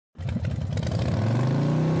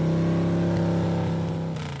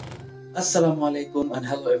Assalamu alaikum and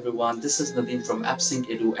hello everyone. This is Nadeem from AppSync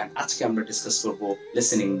Edu and আজকে আমরা discuss করব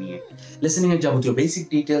listening নিয়ে। Listening এর যাবতীয় বেসিক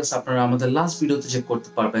ডিটেইলস আপনারা আমাদের লাস্ট ভিডিওতে চেক করতে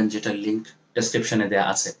পারবেন যেটা লিংক ডেসক্রিপশনে দেয়া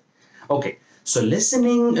আছে। Okay, so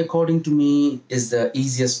listening according to me is the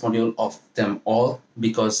easiest module of them all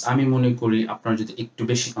because আমি মনে করি আপনারা যদি একটু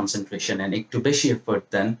বেশি কনসেন্ট্রেশন and একটু বেশি effort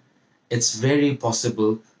then it's very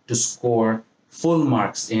possible to score full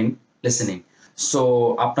marks in listening. So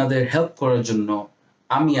আপনাদের হেল্প করার জন্য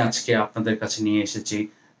আমি আজকে আপনাদের কাছে নিয়ে এসেছি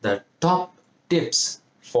the top tips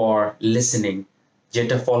for listening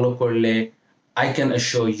যেটা ফলো করলে I can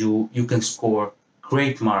assure you you can score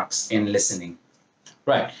great marks in listening.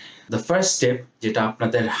 Right. The first tip যেটা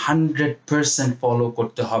আপনাদের 100% follow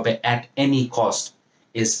করতে হবে at any cost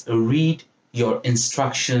is read your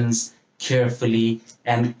instructions carefully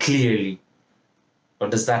and clearly. What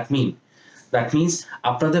does that mean? That means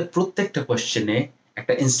আপনাদের প্রত্যেকটা কোশ্চেনে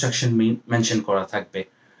একটা instruction mention করা থাকবে।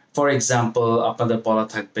 For example, আপনাদের বলা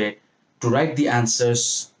থাকবে to write the answers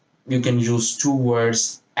you can use 2 words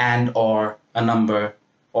and or a number,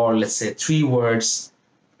 or let's say 3 words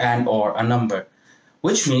and or a number,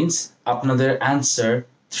 which means আপনাদের answer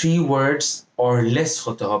 3 words or less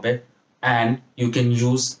হতে হবে and you can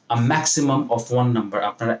use a maximum of 1 number.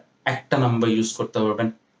 আপনারা একটা number use করতে পারবেন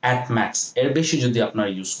at max, এর বেশি যদি আপনারা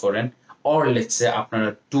ইউজ করেন or let's say আপনারা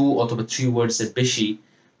 2 অথবা 3 words এর বেশি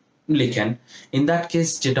লিখেন, in that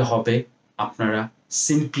case যেটা হবে আপনারা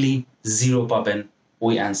simply 0 পাবেন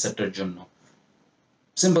ওই অ্যানসারটার জন্য।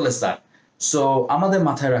 simple as that. So আমাদের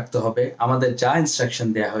মাথায় রাখতে হবে আমাদের যা ইনস্ট্রাকশন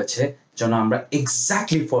দেয়া হয়েছে যেন আমরা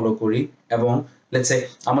এক্স্যাক্টলি ফলো করি এবং let's say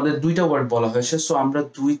আমাদের 2টা ওয়ার্ড বলা হয়েছে সো আমরা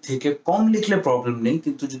 2 থেকে কম লিখলে প্রবলেম নেই,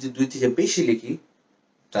 কিন্তু যদি 2 থেকে বেশি লিখি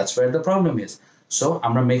that's where the problem is. So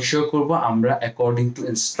আমরা মেক শিওর করব আমরা according to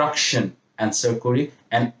instruction answer করি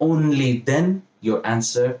and only then your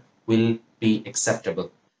answer will be acceptable.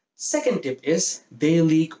 Second tip is they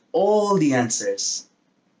leak all the answers.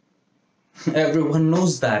 Everyone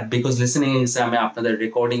knows that because listening exam এ আপনাদের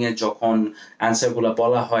recording এ যখন অ্যানসারগুলো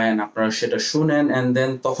বলা হয় and আপনারা সেটা শুনেন and then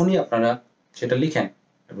তখনই আপনারা সেটা লিখেন.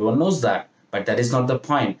 Everyone knows that, but that is not the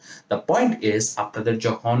point. The point is আপনাদের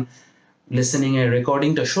যখন লিসেনিং এর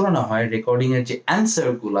রেকর্ডিংটা শোনানো হয়, রেকর্ডিং এর যে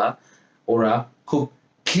অ্যানসারগুলা ওরা খুব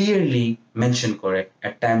clearly mention করে,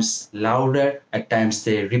 at times louder, at times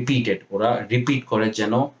they repeat it, ওরা রিপিট করে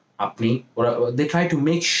যেন আপনি they try to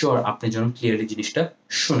make sure আপনি যেন clearly জিনিসটা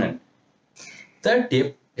শুনেন. Third tip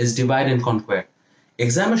is divide and conquer.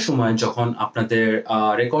 এক্সামের সময় যখন আপনাদের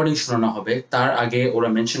রেকর্ডিং শোনানো হবে তার আগে ওরা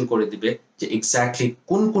মেনশন করে দিবে যে এক্স্যাক্টলি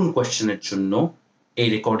কোন কোন কোয়েশ্চেনের জন্য এই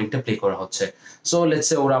রেকর্ডিংটা প্লে করা হচ্ছে। সো লেটস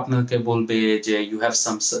সে ওরা আপনাকে বলবে যে you have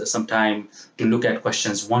some time to look at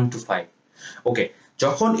questions 1 to 5. ওকে,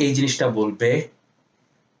 যখন এই জিনিসটা বলবে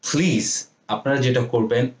প্লিজ আপনারা যেটা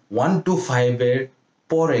করবেন 1 to 5 এর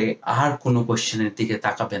পরে আর কোনো কোয়েশ্চেনের দিকে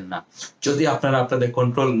তাকাবেন না। যদি আপনারা আপনাদের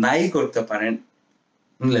কন্ট্রোল নাই করতে পারেন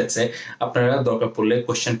লেটস সে আপনারা দরকার পড়লে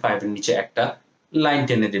কোয়েশ্চেন 5 এর নিচে একটা লাইন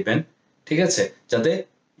টেনে দিবেন, ঠিক আছে, যাতে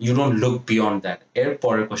you don't look beyond that. এর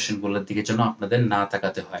পরের কোশ্চেনগুলোর দিকে যেন আপনাদের না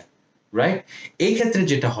তাকাতে হয়, রাইট? এই ক্ষেত্রে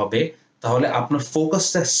যেটা হবে তাহলে আপনার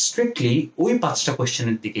ফোকাসটা স্ট্রিক্টলি ওই 5টা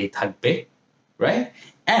কোশ্চেনের দিকেই থাকবে, right?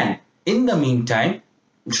 End in the mean time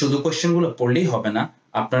শুধু কোশ্চেনগুলো পড়লেই হবে না,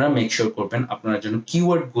 আপনারা মেক শিওর করবেন আপনারা যেন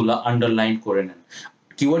কিওয়ার্ডগুলো আন্ডারলাইন করে নেন।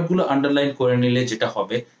 কিওয়ার্ডগুলো আন্ডারলাইন করে নিলে যেটা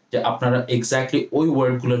হবে যে আপনারা এক্স্যাক্টলি ওই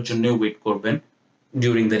ওয়ার্ডগুলোর জন্য ওয়েট করবেন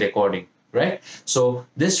during the recording, right? So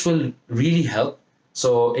this will really help.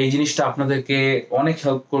 So এই জিনিসটা আপনাদেরকে অনেক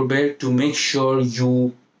হেল্প করবে to make sure you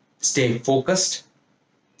stay focused,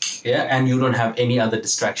 yeah, and you don't have any other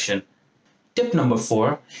distraction. Tip number 4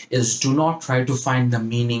 is do not try to find the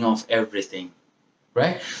meaning of everything,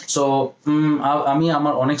 right? So আমি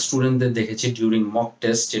আমার অনেক স্টুডেন্টদের দেখেছি ডিউরিং মক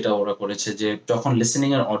টেস্ট যেটা ওরা করেছে যে যখন লিসেনিং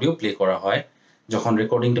এর অডিও প্লে করা হয়, যখন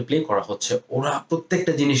রেকর্ডিংটা প্লে করা হচ্ছে ওরা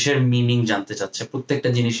প্রত্যেকটা জিনিসের মিনিং জানতে চাচ্ছে, প্রত্যেকটা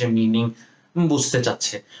জিনিসের মিনিং বুঝতে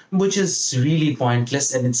চাচ্ছে, which is really pointless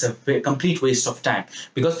and it's a complete waste of time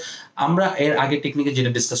because আমরা এর আগে টেকনিকে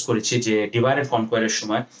যেটা ডিসকাস করেছি যে ডিভাইড এন্ড কনকোয়ার এর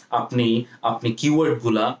সময় আপনি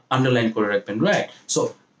কিওয়ার্ডগুলা আন্ডারলাইন করে রাখবেন, রাইট? সো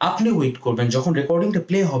আপনি ওয়েট করবেন যখন রেকর্ডিংটা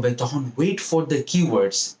প্লে হবে তখন wait for the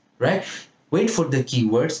keywords, right? Wait for the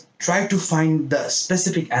keywords, try to find the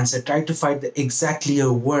specific answer, try to find the exactly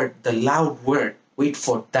a word, the loud word, wait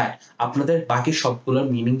for that. আপনাদের বাকি সবগুলোর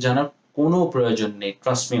meaning জানার কোনো প্রয়োজন নেই,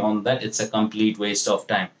 trust me on that, it's a complete waste of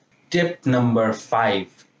time. Tip number 5,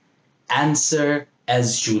 answer as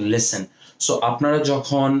you listen. So আপনারা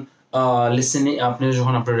যখন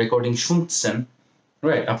আপনারা রেকর্ডিং শুনছেন,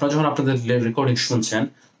 রাইট, আপনারা যখন আপনাদের রেকর্ডিং শুনছেন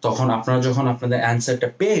তখন আপনারা যখন আপনাদের অ্যান্সারটা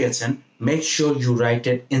পেয়ে গেছেন make sure you right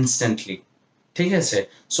it instantly, ঠিক আছে?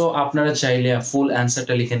 সো আপনারা চাইলে ফুল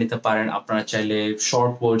অ্যান্সারটা লিখে নিতে পারেন, আপনারা চাইলে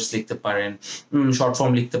শর্ট ওয়ার্ডস লিখতে পারেন, শর্ট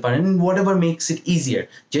ফর্ম লিখতে পারেন, হোয়াটএভার মেক্স ইট ইজিয়ার,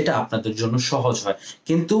 যেটা আপনাদের জন্য সহজ হয়।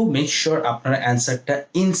 কিন্তু মেক শিওর আপনারা অ্যান্সারটা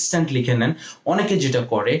ইনস্ট্যান্ট লিখে নেন। অনেকে যেটা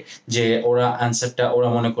করে যে ওরা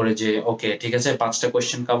মনে করে যে ওকে ঠিক আছে 5টা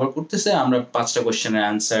কোয়েশ্চেন কভার করতেছে, আমরা 5টা কোয়েশ্চেনের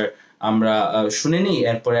অ্যান্সার আমরা শুনে নিই,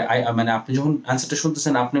 এরপরে মানে আপনি যখন অ্যান্সারটা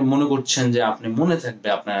শুনতেছেন আপনি মনে করছেন যে আপনি মনে থাকবে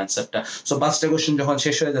আপনার অ্যান্সারটা। সো 5টা কোয়েশ্চেন যখন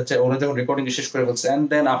শেষ হয়ে যাচ্ছে, ওরা যখন রেকর্ডিং শেষ করে ফেলছে, এন্ড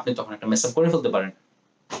দেন আপনি তখন একটা মেস আপ করে ফেলতে পারেন।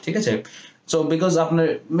 ঠিক আছে? সো বিকজ আপনার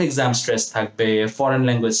এক্সাম স্ট্রেস থাকবে, ফরেন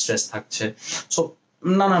ল্যাঙ্গুয়েজ স্ট্রেস থাকছে, সো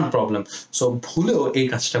নানান প্রবলেম। সো ভুলেও এই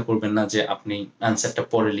কাজটা করবেন না যে আপনি অ্যান্সারটা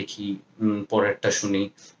পরে লিখি, পরেরটা শুনি,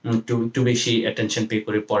 একটু বেশি অ্যাটেনশন পে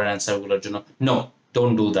করি পরের অ্যান্সারগুলোর জন্য। No,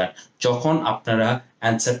 don't do that. যখন আপনারা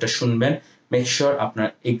অ্যান্সারটা শুনবেন, মেক শিওর আপনারা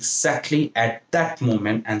এক্স্যাক্টলি অ্যাট দ্যাট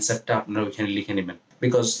মোমেন্ট অ্যান্সারটা আপনারা ওইখানে লিখে নেবেন।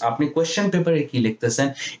 বিকজ আপনি কোয়েশ্চেন পেপারে কি লিখতেছেন,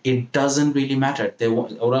 ইট ডাজন্ট রিয়েলি ম্যাটার।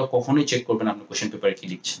 ওরা কখনোই চেক করবেন আপনি কোয়েশ্চেন পেপারে কি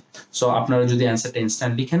লিখছেন। সো আপনারা যদি অ্যান্সারটা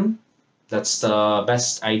ইনস্ট্যান্ট লিখেন, that's the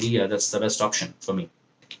best idea, that's the best option for me.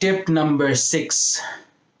 Tip number 6,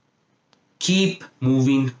 keep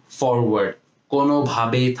moving forward.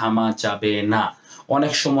 কোনোভাবেই থামা যাবে না।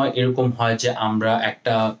 অনেক সময় এরকম হয় যে আমরা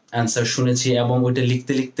একটা অ্যান্সার শুনেছি এবং ওইটা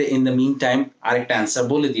লিখতে লিখতে ইন দ্য মিন টাইম আরেকটা অ্যান্সার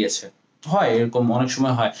বলে দিয়েছে। হয় এরকম, অনেক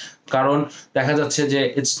সময় হয়। কারণ দেখা যাচ্ছে যে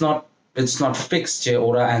ইটস নট ফিক্সড যে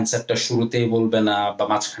ওরা অ্যান্সারটা শুরুতেই বলবে না, বা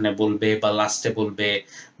মাঝখানে বলবে, বা লাস্টে বলবে,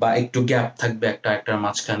 বা একটু গ্যাপ থাকবে একটার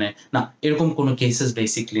মাঝখানে। না, এরকম কোনো কেসেস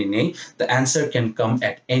বেসিক্যালি নেই। The answer can come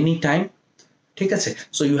at any time. ঠিক আছে?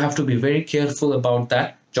 So you have to be very careful about that.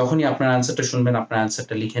 যখনই আপনার অ্যান্সারটা শুনবেন, আপনার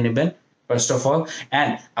অ্যান্সারটা লিখে নেবেন ফার্স্ট অফ অল।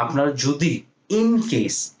 অ্যান্ড আপনারা যদি ইন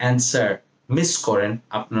কেস অ্যান্সার মিস করেন,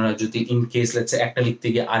 আপনারা যদি ইন কেস লেটস সে একটা লিখতে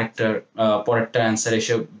গিয়ে আরেকটার পরেরটা অ্যান্সার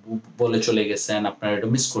এসে বলে চলে গেছেন, আপনারা এটা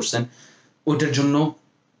মিস করছেন, ওইটার জন্য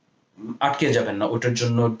আটকে যাবেন না। ওইটার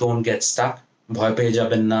জন্য ডোন্ট গেট স্টাক, ভয় পেয়ে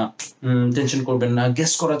যাবেন না, টেনশন করবেন না,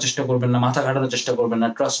 গেস করার চেষ্টা করবেন না, মাথা ঘাটানোর চেষ্টা করবেন না।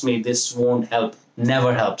 Trust me, this won't help,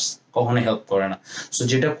 never helps, কখনোই হেল্প করে না। সো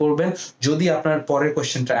যেটা করবেন, যদি আপনার পরের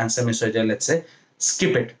কোয়েশ্চেনটা অ্যান্সার মিস হয়ে যায়, let's say,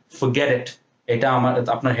 skip it, forget it, এটা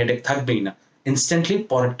আপনার হেডেক থাকবেই না। ইনস্ট্যান্টলি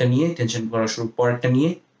পরেরটা নিয়ে টেনশন করা শুরু, পরেরটা নিয়ে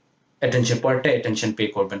অ্যাটেনশন পে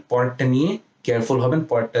করবেন, পরেরটা নিয়ে কেয়ারফুল হবেন,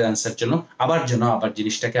 পরেরটা অ্যান্সার জন্য আবার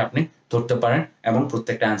জিনিসটাকে আপনি ধরতে পারেন এবং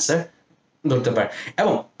প্রত্যেকটা অ্যান্সার ধরতে পারেন।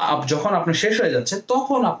 এবং যখন আপনার শেষ হয়ে যাচ্ছে,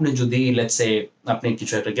 তখন আপনি যদি লেটস সে আপনি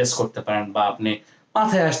কিছু একটা গেস করতে পারেন, বা আপনি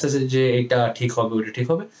মাথায় আসতেছে যে এটা ঠিক হবে, ওইটা ঠিক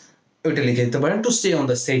হবে, ওইটা লিখে দিতে পারেন, to stay on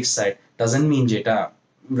the safe side. Doesn't mean যে এটা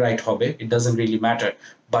রাইট হবে, it doesn't really matter,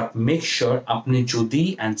 but make sure আপনি যদি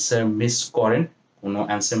কোনো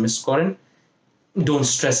অ্যান্সার মিস করেন, ডোন্ট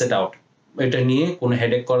স্ট্রেস ইট আউট। এটা নিয়ে কোনো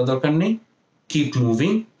হেডেক করার দরকার নেই। Keep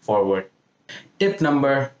moving forward. টিপ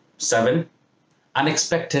নাম্বার 7,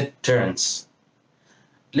 আনএক্সপেক্টেড টার্নস।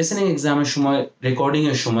 লিসেনিং এক্সামের সময়, রেকর্ডিং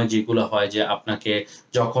এর সময় যেগুলো হয় যে আপনাকে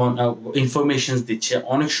যখন ইনফরমেশন দিচ্ছে,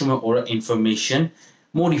 অনেক সময় ওরা ইনফরমেশন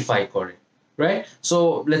মডিফাই করে, right? So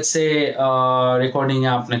let's say recording এ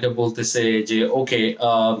আপনাকে বলতেছে যে ওকে,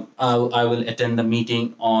 I will attend the meeting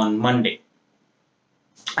on Monday.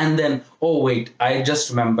 And then, oh wait, I just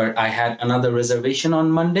remembered I had another reservation on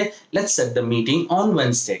Monday. Let's set the meeting on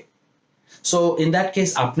Wednesday. So in that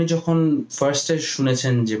case, আপনি যখন ফার্স্টে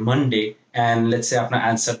শুনেছেন যে Monday, and let's say আপনার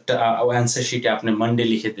answer শিটে আপনি Monday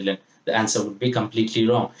লিখে দিলেন, the answer would be completely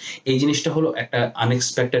wrong. এই জিনিসটা হলো একটা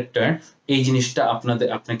আনএক্সপেক্টেড টার্ন। এই জিনিসটা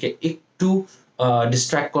আপনাকে একটু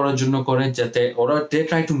ডিস্ট্রাক্ট করার জন্য করে, যাতে ওরা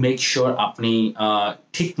ট্রাই টু মেক শিওর আপনি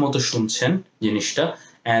ঠিক মতো শুনছেন জিনিসটা,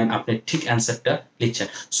 and আপনি ঠিক অ্যান্সারটা লিখছেন।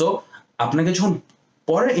 সো আপনাকে যখন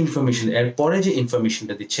পরে যে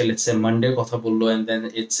ইনফরমেশনটা দিচ্ছে, লেটস সে মানডে কথা বললো, and then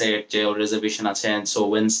it said যে রিজার্ভেশন আছে, and so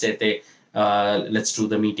Wednesday তে let's do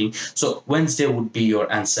the meeting. So Wednesday would be your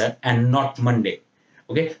answer and not Monday.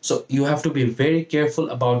 Okay, so you have to be very careful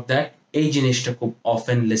about that. এই জিনিসটা খুব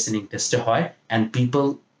often listening test হয়, and people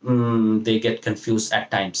they get confused at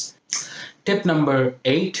times. Tip number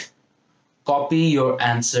 8, copy your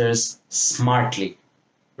answers smartly.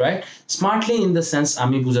 Right? Smartly in the sense,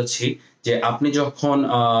 আমি বুঝাচ্ছি যে আপনি যখন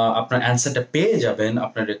আপনার অ্যান্সারটা পেয়ে যাবেন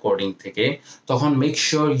আপনার রেকর্ডিং থেকে, তখন make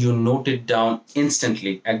sure you note it down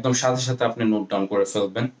instantly. একদম সাথে সাথে আপনি নোট ডাউন করে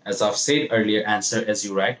ফেলবেন, as I've said earlier, answer as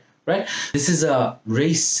you write, right? This is a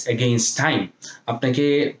race against time. আপনাকে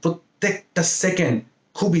প্রত্যেকটা সেকেন্ড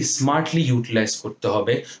খুবই স্মার্টলি ইউটিলাইজ করতে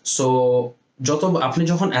হবে। সো আপনি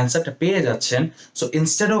যখন অ্যান্সারটা পেয়ে যাচ্ছেন, so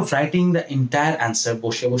instead of writing the entire answer,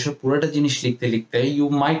 বসে পুরোটা জিনিস লিখতে you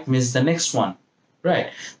might miss the next one, right?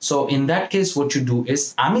 So in that case what you do is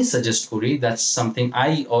আমি suggest করি, that's something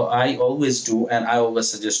I always do and I always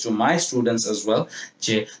suggest to my students as well,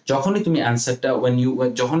 যে যখনই তুমি অ্যানসারটা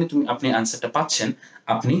যখনই আপনি অ্যানসারটা পাচ্ছেন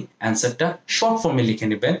আপনি অ্যানসারটা শর্ট ফর্মে লিখে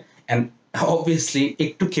নেবেন and obviously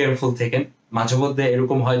একটু কেয়ারফুল থাকেন। মাঝে মধ্যে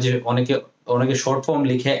এরকম হয় যে অনেকে শর্ট ফর্ম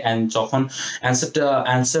লিখে and যখন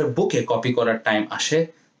অ্যানসার বুকে কপি করার টাইম আসে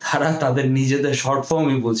তারা তাদের নিজেদের শর্ট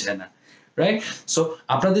ফর্মই বুঝে না, রাইট? সো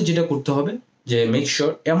আপনাদের যেটা করতে হবে যে মেক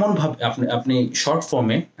শিওর এমন ভাবে আপনি শর্ট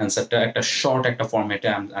ফর্মে অ্যানসারটা একটা শর্ট একটা ফরম্যাটে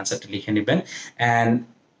অ্যানসারটা লিখে নেবেন and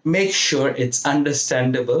make sure it's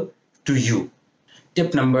understandable to you. Tip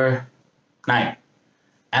number 9,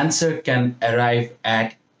 answer can arrive at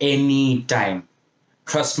any time.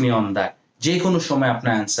 Trust me on that. যে কোনো সময়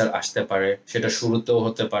আপনার অ্যান্সার আসতে পারে, সেটা শুরুতেও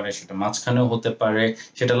হতে পারে, সেটা মাঝখানেও হতে পারে,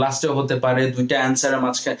 সেটা লাস্টেও হতে পারে। দুইটা অ্যান্সারের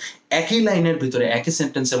মাঝখানে একই লাইনের ভিতরে একই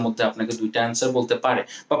সেন্টেন্সের মধ্যে আপনাকে দুইটা অ্যান্সার বলতে পারে,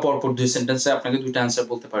 বা পরপর দুই সেন্টেন্সে আপনাকে দুইটা অ্যান্সার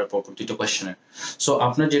বলতে পারে পরপর দুইটা কোয়েশ্চেনের। সো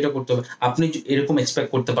আপনার যেটা করতে হবে, আপনি এরকম এক্সপেক্ট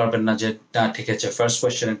করতে পারবেন না যে ঠিক আছে ফার্স্ট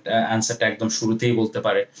কোয়েশ্চেনের অ্যান্সারটা একদম শুরুতেই বলতে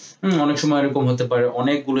পারে। অনেক সময় এরকম হতে পারে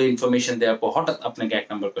অনেকগুলো ইনফরমেশন দেওয়ার পর হঠাৎ আপনাকে 1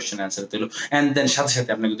 নম্বর কোয়েশ্চেন অ্যান্সার দিল এন্ড দেন সাথে সাথে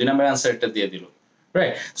আপনাকে 2 নম্বর অ্যান্সারটা দিয়ে দিল,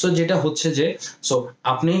 রাইট? সো যেটা হচ্ছে যে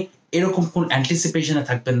আপনি এরকম কোন অ্যান্টিসিপেশনে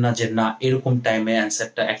থাকবেন না যে না এরকম টাইমে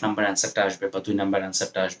অ্যান্সারটা 1 নাম্বার অ্যান্সারটা আসবে বা 2 নাম্বার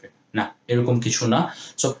অ্যান্সারটা আসবে, না এরকম কিছু না।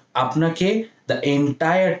 সো আপনাকে দ্য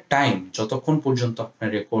এন্টায়ার টাইম যতক্ষণ পর্যন্ত আপনার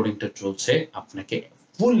রেকর্ডিংটা চলছে আপনাকে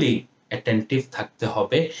ফুলি অ্যাটেন্টিভ থাকতে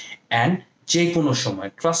হবে এন্ড যে কোনো সময়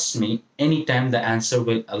trust me any time the answer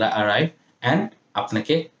will arrive and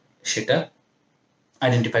আপনাকে সেটা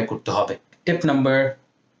আইডেন্টিফাই করতে হবে। টিপ নাম্বার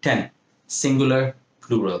 10, সিঙ্গুলার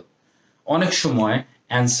প্লুরাল। অনেক সময়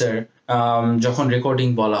অ্যান্সার যখন রেকর্ডিং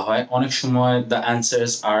বলা হয় অনেক সময় the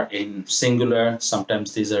answers R in singular, sometimes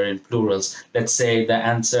these are in plurals. Let's say the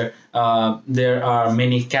answer there are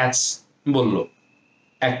many cats বললো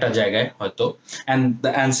একটা জায়গায় হয়তো and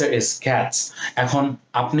the answer is cats. এখন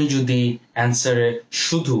আপনি যদি অ্যান্সারে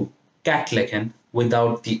শুধু ক্যাট লেখেন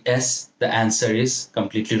without the S, the answer is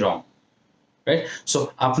completely wrong, right? So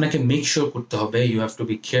আপনাকে মেক শিওর করতে হবে, you have to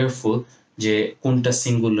be careful যে কোনটা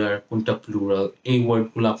সিঙ্গুলার কোনটা প্লুরাল, এই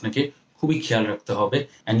ওয়ার্ডগুলো আপনাকে খুবই খেয়াল রাখতে হবে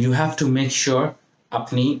and you have to make sure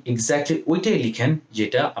আপনি এক্স্যাক্টলি ওইটাই লিখেন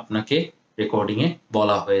যেটা আপনাকে রেকর্ডিং এ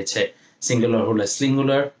বলা হয়েছে। সিঙ্গুলার হলে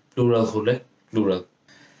সিঙ্গুলার, প্লুরাল হলে plural.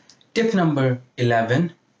 Tip number 11,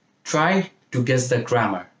 try to guess the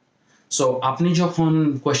grammar. So আপনি যখন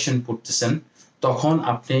কোয়েশ্চেন পড়তেছেন তখন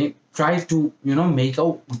আপনি try to make a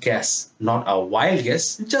guess, not a wild guess,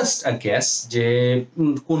 just a guess যে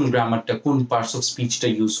কোন গ্রামারটা কোন পার্টস অফ স্পিচটা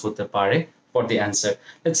ইউজ হতে পারে for the answer.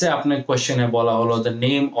 Let's say আপনার কোয়েশ্চেনে বলা হলো the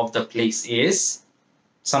name of the place is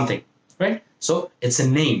something, right? So it's a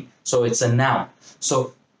name, so it's a noun. So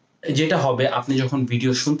যেটা হবে আপনি যখন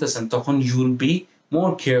ভিডিও শুনতেছেন তখন you will be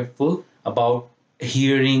more careful about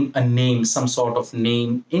hearing a name, some sort of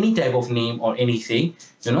name, any type of name or anything,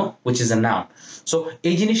 which is a noun. So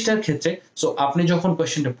এই জিনিসটার ক্ষেত্রে আপনি যখন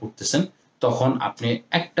কোয়েশ্চেনটা পড়তেছেন তখন আপনি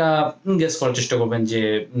একটা গেস করার চেষ্টা করবেন যে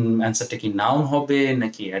অ্যান্সারটা কি নাউন হবে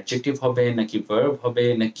নাকি অ্যাডজেক্টিভ হবে নাকি ভার্ব হবে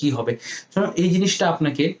না কি হবে। এই জিনিসটা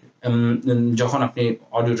আপনাকে যখন আপনি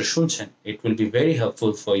অডিওটা শুনছেন it will be very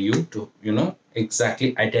helpful for you to exactly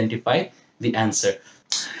identify the answer.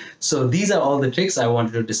 So these are all the tricks I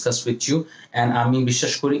wanted to discuss with you and আমি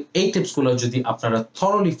বিশ্বাস করি এই টিপসগুলো যদি আপনারা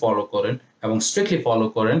thoroughly follow করেন এবং strictly follow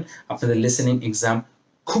করেন আপনাদের listening exam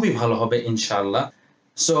খুবই ভালো হবে ইনশাআল্লাহ।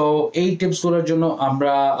 সো এই টিপসগুলোর জন্য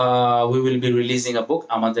আমরা we will be releasing a book,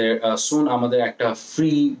 আমাদের soon আমাদের একটা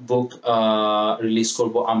ফ্রি বুক রিলিজ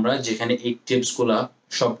করব আমরা যেখানে এই টিপসগুলো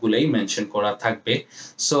সবগুলাই মেনশন করা থাকবে।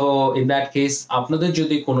 সো ইন দ্যাট কেস আপনাদের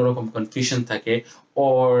যদি কোনো রকম কনফিউশন থাকে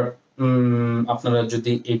or আপনারা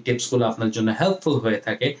যদি এই টিপসগুলো আপনার জন্য হেল্পফুল হয়ে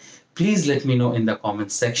থাকে please let me know in the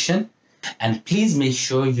comment section and please make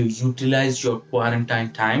sure you utilize your quarantine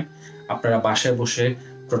time. আপনারা বাসায় বসে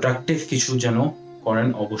প্রোডাক্টিভ কিছু যেন করেন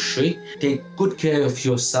অবশ্যই। Take good care of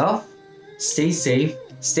yourself, stay safe,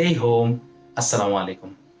 stay home. Assalamu alaikum.